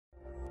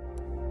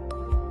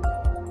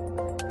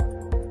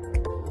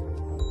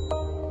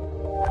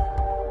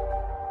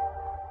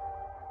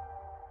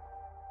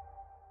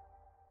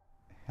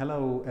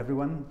Hello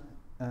everyone.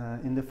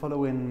 In the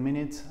following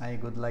minutes I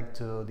would like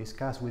to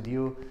discuss with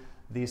you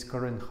these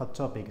current hot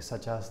topics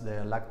such as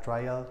the LACC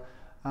trial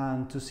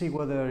and to see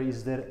whether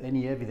is there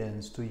any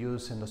evidence to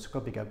use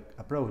endoscopic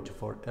approach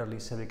for early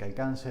cervical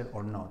cancer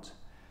or not.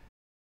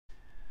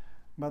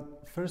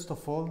 But first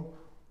of all,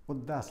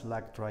 what does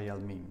LACC trial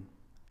mean?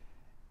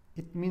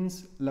 It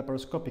means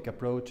laparoscopic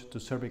approach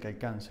to cervical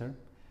cancer,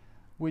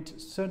 which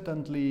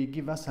certainly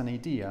give us an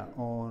idea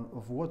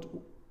of what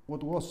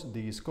was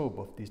the scope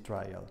of this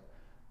trial,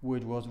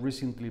 which was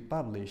recently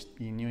published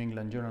in New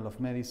England Journal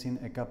of Medicine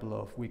a couple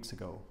of weeks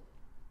ago.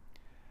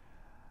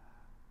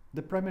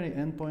 The primary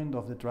endpoint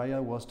of the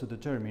trial was to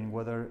determine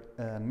whether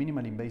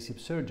minimal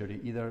invasive surgery,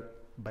 either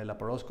by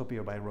laparoscopy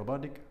or by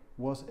robotic,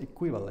 was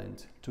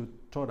equivalent to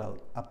total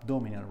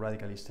abdominal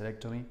radical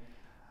hysterectomy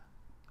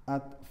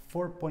at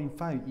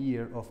 4.5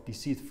 years of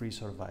disease-free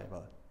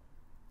survival.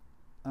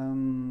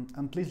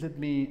 And please let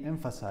me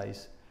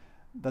emphasize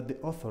that the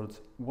authors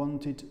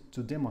wanted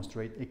to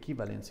demonstrate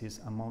equivalencies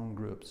among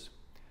groups.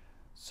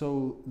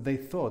 So they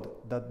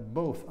thought that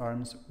both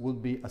arms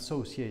would be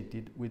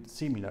associated with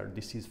similar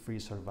disease-free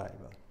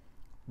survival.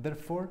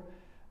 Therefore,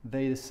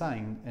 they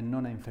designed a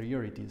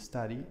non-inferiority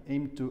study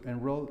aimed to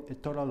enroll a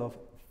total of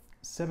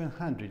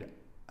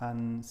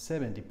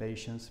 770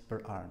 patients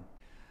per arm.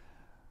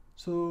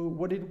 So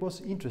what it was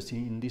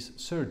interesting in this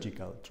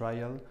surgical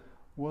trial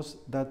was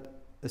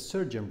that a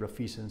surgeon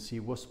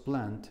proficiency was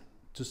planned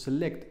to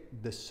select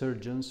the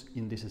surgeons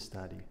in this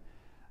study.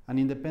 An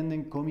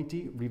independent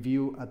committee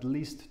reviewed at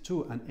least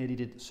 2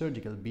 unedited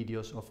surgical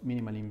videos of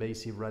minimal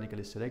invasive radical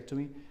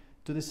hysterectomy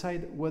to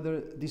decide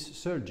whether these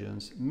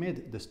surgeons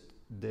met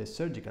the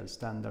surgical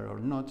standard or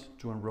not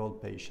to enroll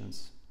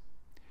patients.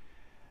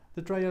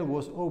 The trial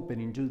was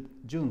opened in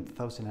June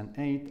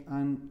 2008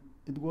 and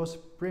it was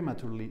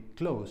prematurely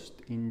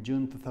closed in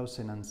June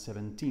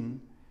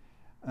 2017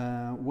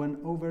 when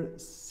over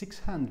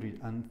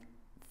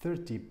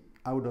 630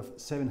 out of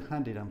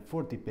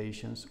 740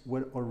 patients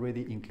were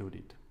already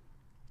included.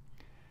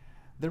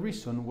 The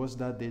reason was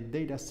that the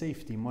Data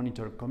Safety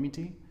Monitor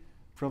Committee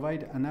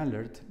provided an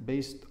alert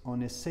based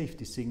on a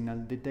safety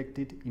signal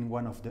detected in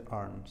one of the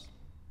arms.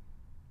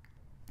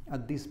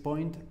 At this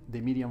point,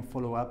 the median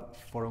follow-up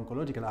for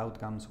oncological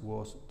outcomes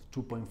was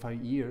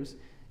 2.5 years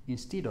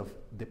instead of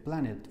the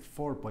planned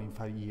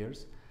 4.5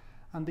 years,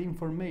 and the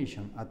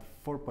information at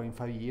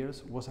 4.5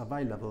 years was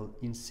available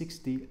in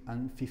 60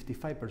 and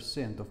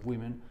 55% of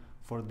women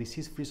for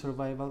disease-free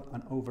survival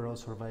and overall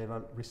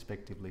survival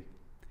respectively.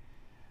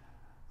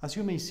 As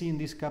you may see in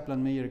these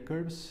Kaplan-Meier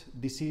curves,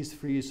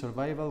 disease-free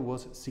survival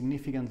was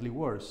significantly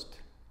worse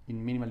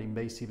in minimal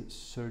invasive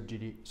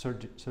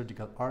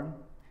surgical arm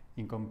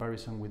in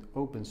comparison with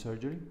open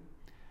surgery,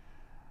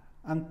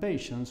 and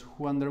patients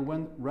who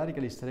underwent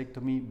radical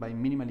hysterectomy by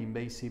minimal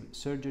invasive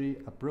surgery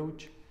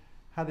approach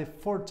had a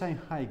 4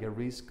 times higher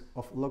risk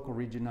of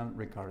locoregional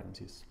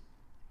recurrences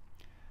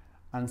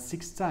and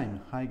 6 times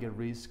higher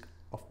risk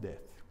of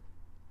death.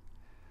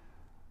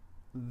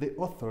 The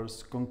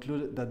authors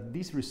concluded that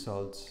these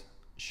results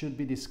should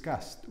be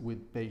discussed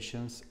with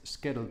patients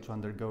scheduled to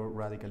undergo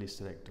radical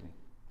hysterectomy.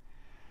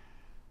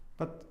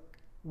 But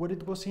what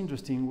it was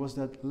interesting was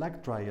that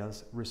LACC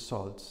trials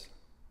results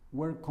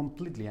were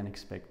completely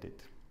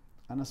unexpected,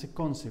 and as a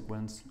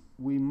consequence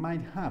we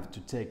might have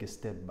to take a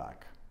step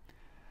back.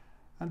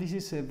 And this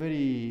is a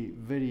very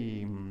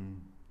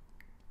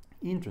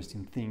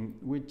interesting thing,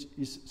 which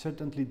is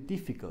certainly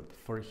difficult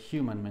for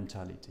human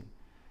mentality.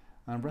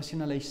 And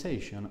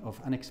rationalization of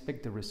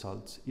unexpected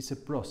results is a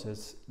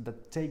process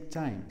that takes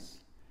time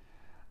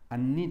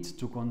and needs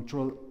to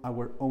control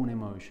our own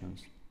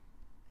emotions.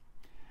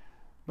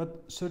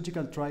 But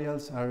surgical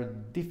trials are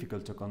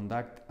difficult to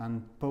conduct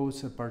and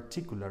pose a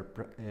particular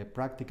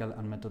practical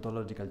and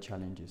methodological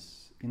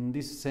challenges. In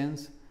this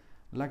sense,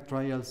 LACC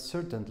trials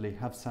certainly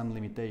have some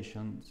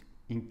limitations,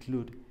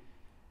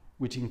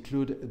 which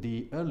include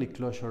the early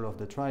closure of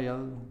the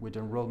trial with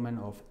enrollment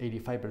of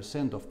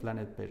 85% of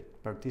planned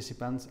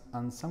participants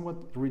and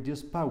somewhat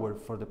reduced power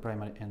for the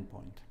primary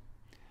endpoint.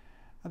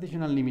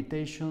 Additional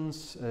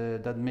limitations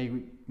that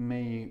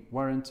may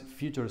warrant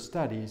future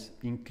studies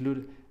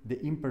include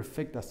the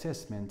imperfect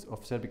assessment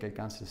of cervical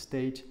cancer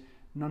stage,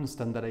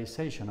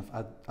 non-standardization of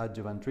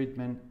adjuvant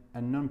treatment,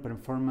 and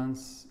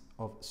non-performance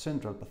of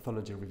central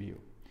pathology review.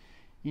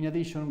 In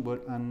addition,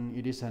 and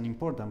it is an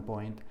important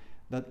point,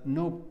 that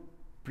no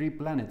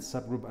pre-planned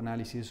subgroup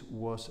analysis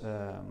was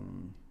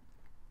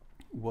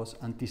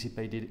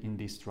anticipated in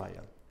this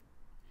trial.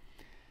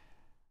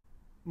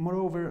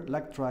 Moreover,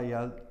 LACC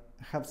trial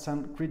have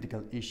some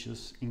critical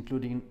issues,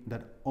 including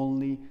that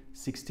only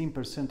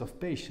 16% of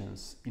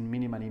patients in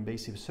minimal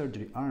invasive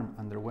surgery arm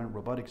underwent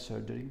robotic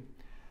surgery,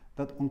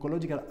 that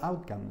oncological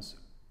outcomes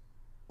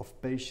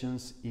of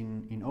patients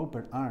in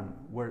open arm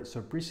were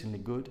surprisingly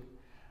good,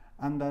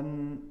 and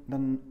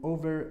then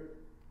over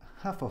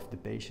half of the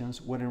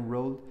patients were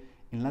enrolled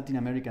in Latin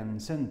American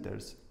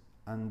centers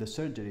and the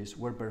surgeries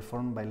were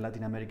performed by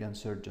Latin American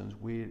surgeons.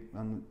 We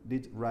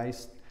did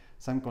raise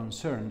some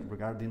concern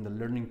regarding the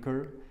learning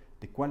curve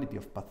the quality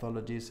of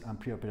pathologies and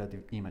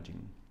preoperative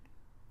imaging.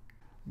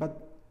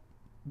 But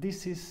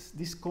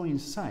this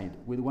coincides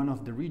with one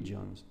of the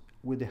regions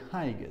with the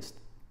highest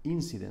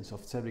incidence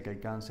of cervical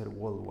cancer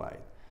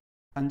worldwide.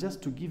 And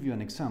just to give you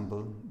an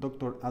example,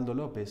 Dr. Aldo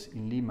Lopez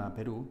in Lima,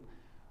 Peru,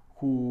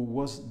 who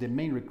was the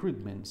main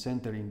recruitment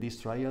center in this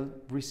trial,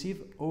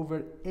 received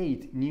over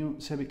 8 new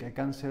cervical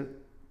cancer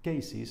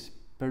cases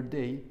per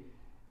day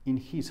in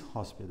his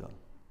hospital.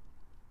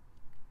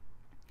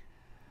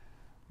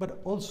 But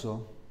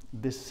also,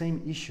 the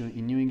same issue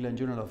in New England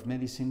Journal of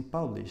Medicine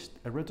published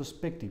a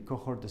retrospective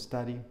cohort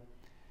study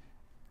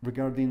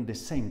regarding the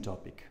same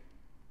topic.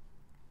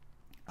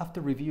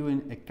 After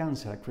reviewing a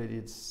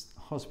cancer-accredited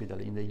hospital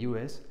in the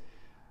US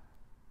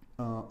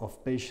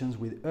of patients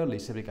with early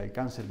cervical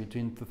cancer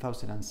between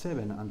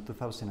 2007 and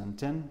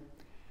 2010,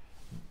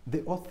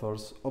 the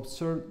authors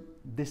observed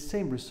the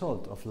same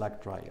result of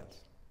LACC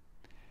trials.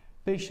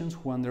 Patients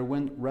who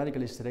underwent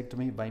radical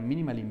hysterectomy by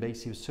minimally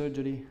invasive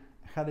surgery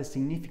had a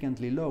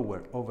significantly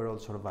lower overall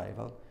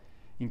survival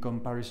in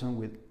comparison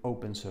with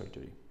open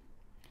surgery.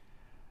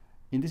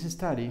 In this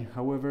study,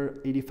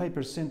 however,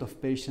 85%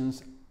 of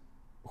patients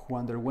who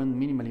underwent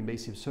minimally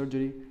invasive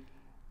surgery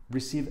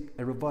received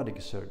a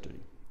robotic surgery,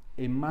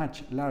 a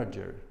much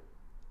larger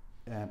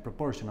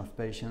proportion of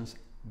patients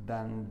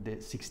than the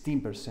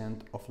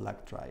 16% of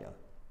LACC trial.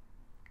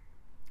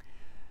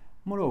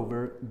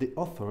 Moreover, the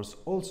authors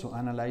also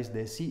analyzed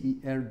the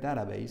CER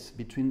database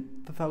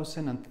between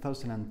 2000 and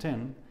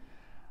 2010,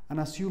 and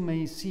as you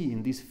may see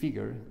in this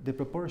figure, the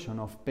proportion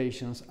of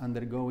patients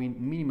undergoing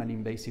minimally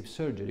invasive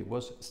surgery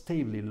was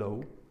stably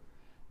low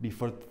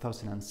before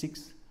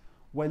 2006,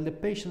 while the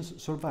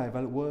patient's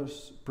survival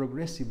was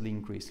progressively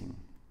increasing.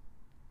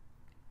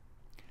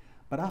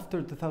 But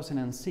after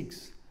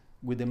 2006,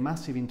 with the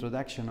massive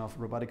introduction of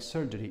robotic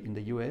surgery in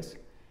the US,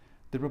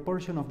 the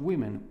proportion of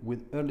women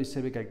with early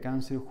cervical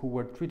cancer who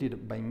were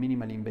treated by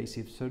minimally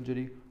invasive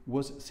surgery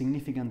was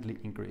significantly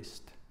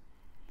increased.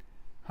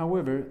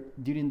 However,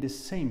 during the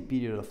same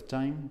period of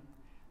time,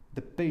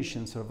 the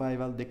patient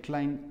survival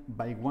declined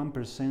by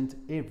 1%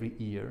 every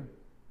year.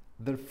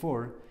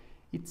 Therefore,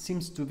 it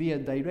seems to be a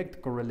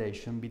direct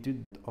correlation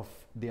between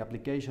the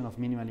application of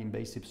minimally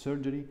invasive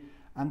surgery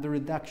and the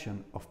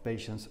reduction of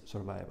patients'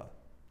 survival.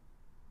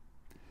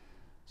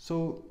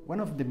 So, one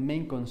of the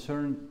main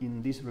concerns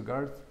in this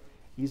regard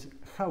is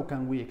how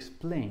can we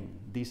explain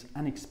these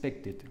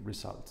unexpected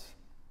results?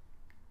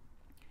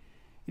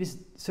 It is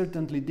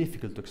certainly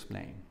difficult to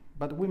explain,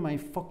 but we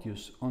might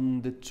focus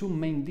on the two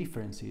main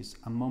differences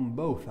among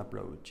both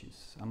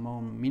approaches,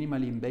 among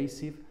minimally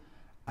invasive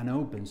and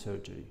open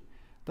surgery,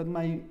 that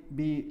might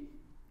be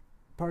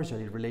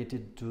partially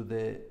related to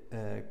the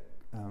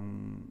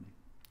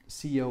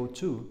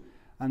CO2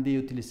 and the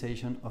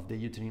utilization of the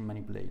uterine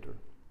manipulator.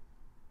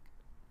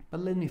 But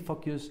let me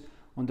focus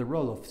on the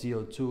role of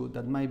CO2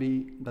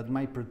 that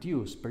might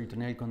produce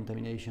peritoneal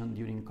contamination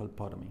during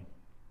colpotomy.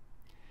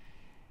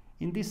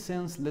 In this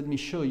sense, let me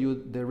show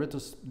you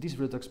this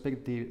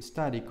retrospective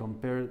study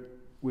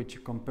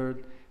which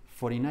compared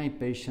 49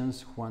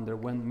 patients who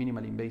underwent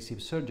minimally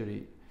invasive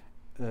surgery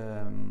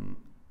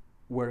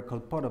where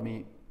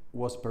colpotomy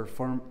was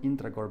performed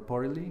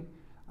intracorporeally,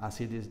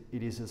 as it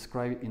is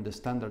described in the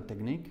standard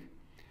technique,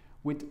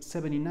 with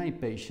 79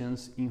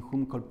 patients in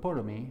whom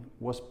colpotomy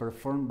was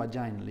performed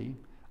vaginally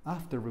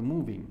after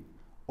removing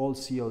all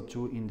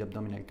CO2 in the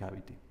abdominal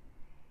cavity.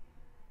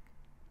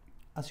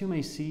 As you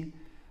may see,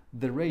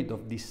 the rate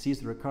of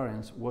disease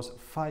recurrence was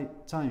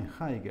 5 times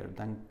higher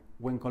than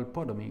when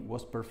colpotomy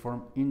was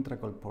performed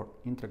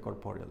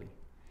intracorporeally.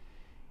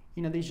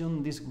 In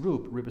addition, this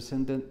group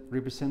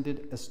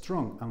represented a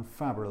strong and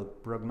favorable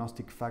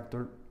prognostic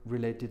factor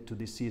related to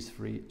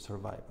disease-free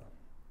survival.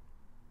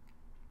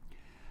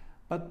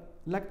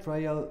 But LACC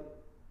trial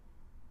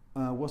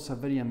was a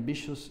very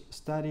ambitious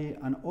study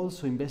and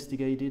also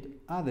investigated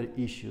other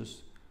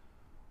issues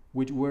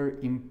which were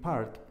in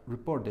part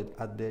reported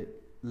at the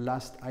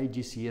last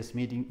IGCS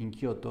meeting in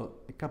Kyoto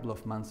a couple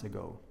of months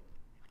ago.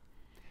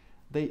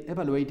 They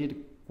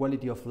evaluated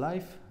quality of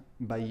life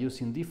by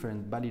using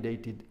different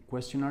validated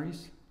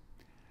questionnaires,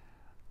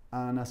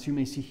 and as you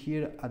may see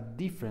here, at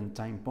different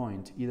time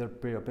points, either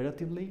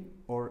preoperatively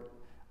or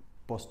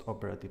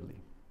postoperatively.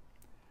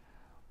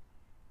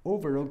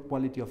 Overall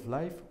quality of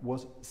life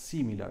was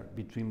similar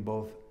between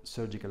both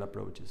surgical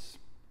approaches,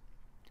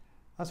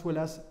 as well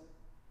as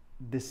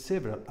the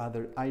several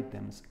other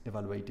items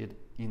evaluated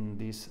in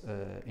this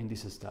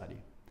study.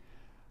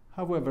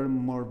 However,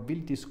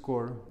 mobility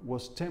score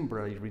was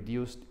temporarily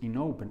reduced in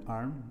open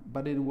arm,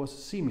 but it was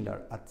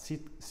similar at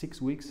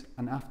 6 weeks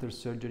and after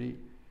surgery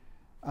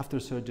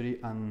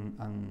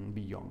and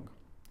beyond.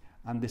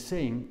 And the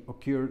same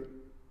occurred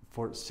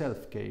for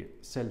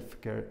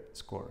self-care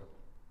score.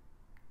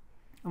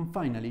 And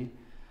finally,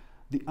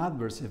 the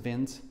adverse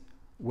events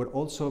were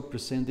also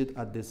presented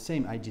at the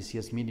same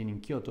IGCS meeting in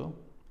Kyoto,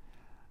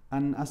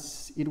 and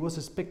as it was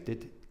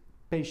expected,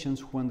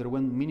 patients who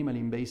underwent minimally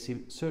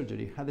invasive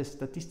surgery had a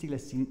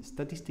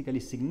statistically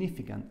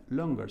significant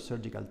longer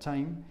surgical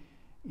time,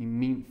 in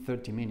mean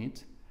 30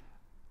 minutes,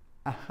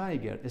 a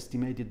higher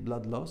estimated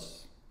blood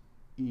loss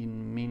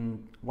in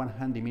mean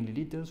 100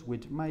 milliliters,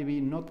 which might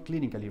be not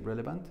clinically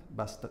relevant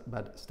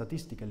but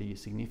statistically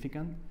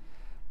significant,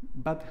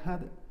 but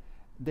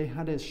they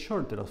had a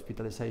shorter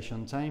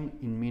hospitalization time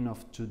in mean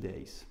of 2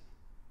 days.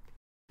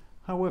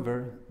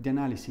 However, the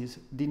analysis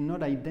did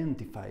not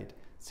identify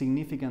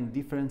significant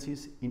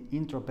differences in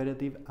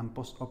intraoperative and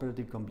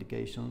postoperative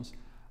complications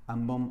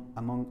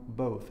among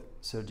both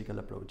surgical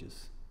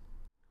approaches.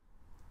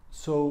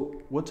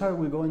 So, what are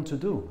we going to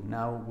do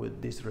now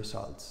with these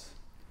results?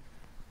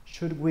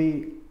 Should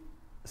we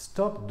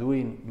stop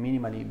doing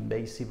minimally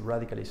invasive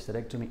radical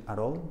hysterectomy at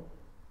all?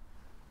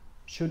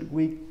 Should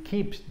we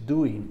keep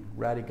doing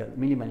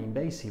minimally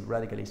invasive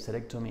radical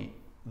hysterectomy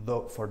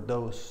for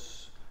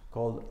those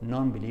called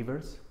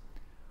non-believers?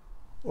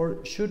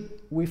 Or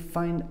should we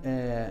find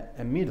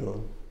a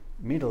middle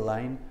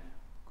line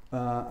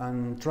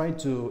and try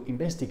to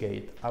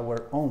investigate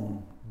our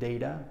own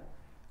data,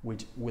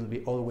 which will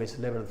be always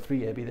level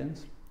 3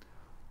 evidence?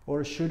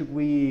 Or should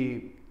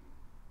we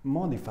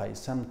modify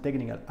some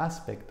technical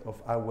aspect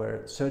of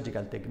our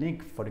surgical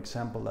technique, for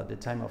example, at the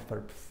time of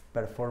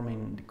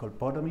performing the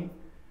colpotomy?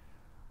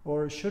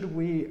 Or should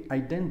we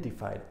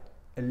identify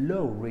a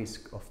low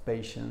risk of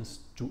patients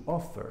to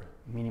offer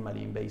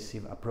minimally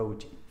invasive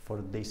approach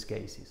for these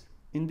cases?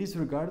 In this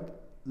regard,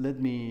 let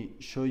me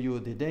show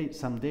you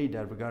some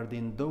data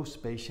regarding those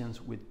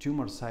patients with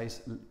tumor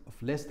size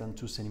of less than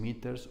 2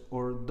 centimeters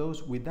or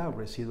those without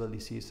residual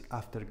disease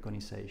after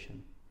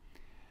conization.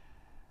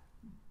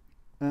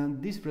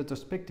 And this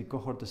retrospective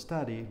cohort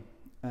study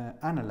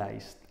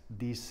analyzed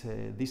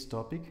this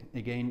topic,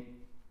 again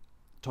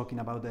talking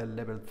about the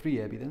level 3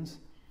 evidence,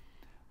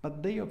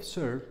 but they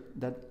observed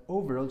that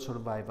overall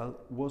survival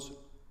was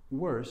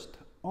worst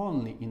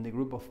only in the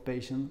group of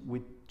patients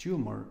with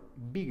tumor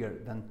bigger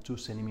than 2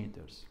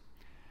 centimeters.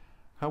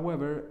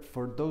 However,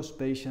 for those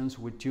patients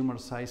with tumor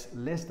size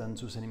less than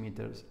 2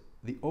 centimeters,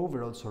 the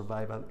overall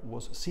survival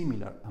was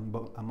similar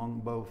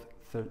among both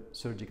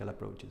surgical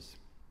approaches.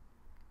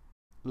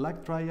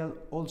 LACC Trial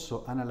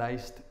also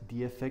analyzed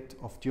the effect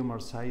of tumor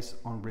size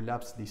on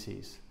relapse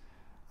disease,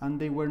 and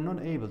they were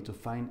not able to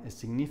find a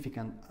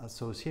significant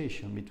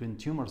association between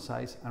tumor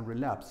size and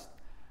relapse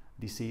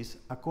disease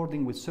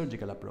according with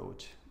surgical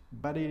approach.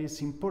 But it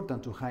is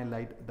important to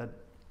highlight that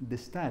the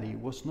study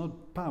was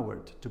not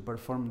powered to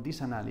perform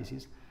this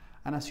analysis,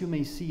 and as you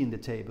may see in the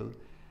table,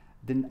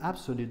 the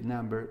absolute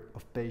number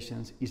of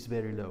patients is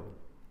very low.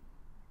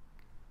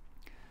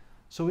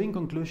 So in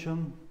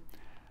conclusion,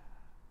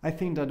 I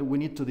think that we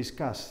need to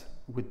discuss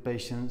with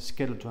patients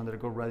scheduled to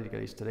undergo radical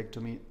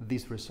hysterectomy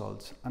these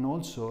results, and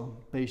also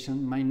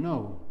patients might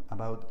know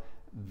about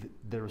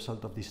the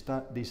result of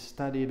this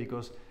study,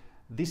 because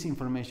this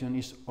information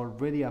is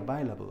already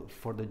available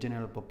for the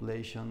general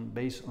population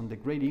based on the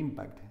great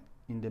impact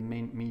in the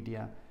main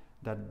media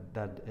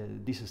that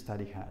this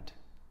study had.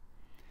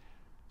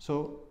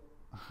 So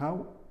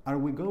how are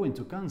we going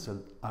to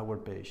counsel our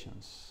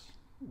patients?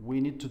 We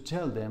need to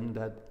tell them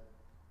that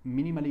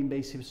minimally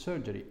invasive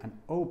surgery and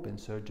open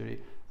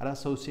surgery are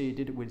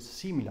associated with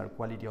similar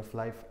quality of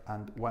life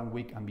and 1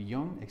 week and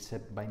beyond,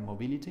 except by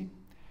mobility,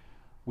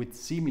 with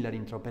similar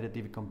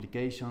intraoperative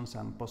complications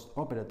and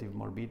postoperative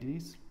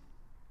morbidities.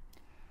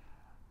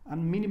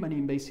 And minimally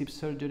invasive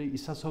surgery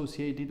is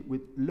associated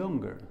with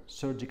longer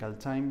surgical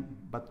time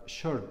but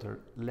shorter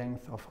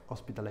length of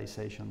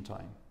hospitalization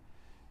time.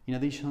 In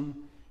addition,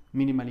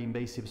 minimally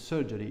invasive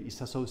surgery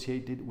is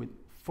associated with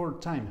 4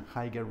 times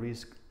higher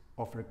risk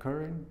of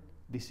recurrent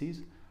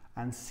disease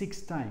and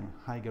 6 times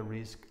higher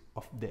risk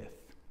of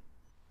death.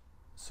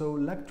 So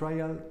LACC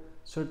Trial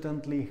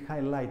certainly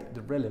highlight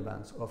the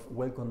relevance of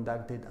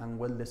well-conducted and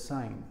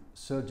well-designed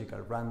surgical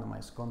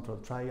randomized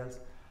controlled trials,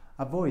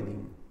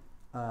 avoiding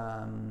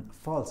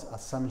false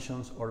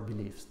assumptions or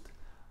beliefs,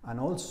 and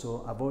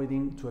also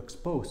avoiding to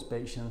expose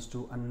patients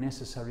to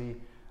unnecessary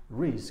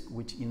risk,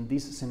 which in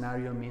this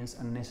scenario means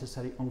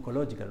unnecessary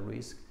oncological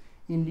risk,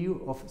 in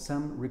lieu of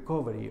some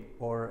recovery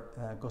or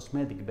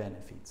cosmetic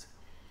benefits.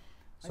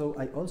 So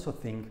I also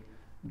think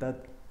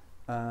that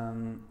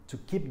to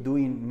keep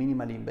doing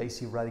minimally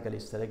invasive radical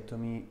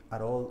hysterectomy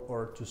at all,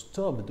 or to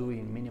stop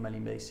doing minimally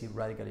invasive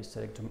radical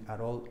hysterectomy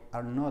at all,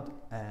 are not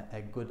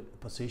a good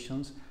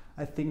positions.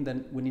 I think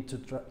that we need to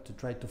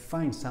try to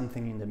find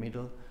something in the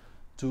middle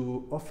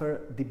to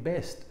offer the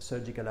best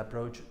surgical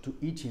approach to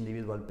each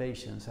individual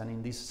patient. And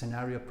in this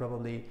scenario,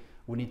 probably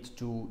we need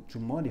to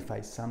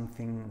modify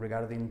something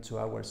regarding to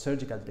our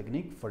surgical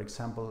technique. For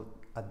example,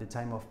 at the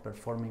time of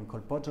performing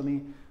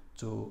colpotomy,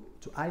 to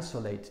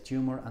isolate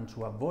tumor and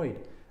to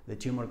avoid the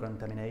tumor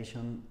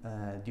contamination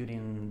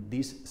during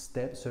this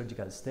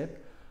surgical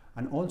step.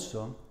 And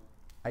also,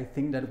 I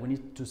think that we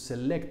need to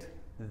select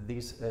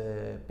these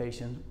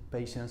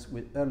patients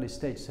with early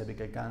stage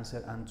cervical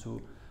cancer and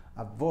to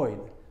avoid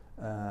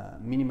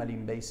minimally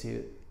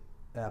invasive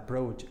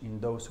approach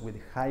in those with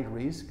high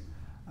risk,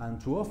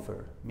 and to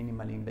offer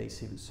minimally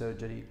invasive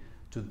surgery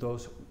to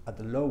those at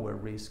the lower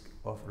risk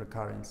of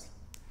recurrence.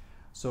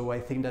 So I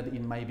think that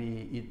it might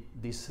be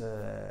this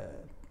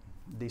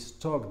this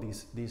talk,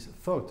 this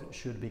thought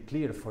should be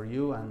clear for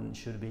you and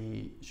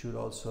should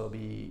also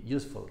be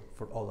useful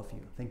for all of you.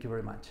 Thank you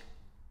very much.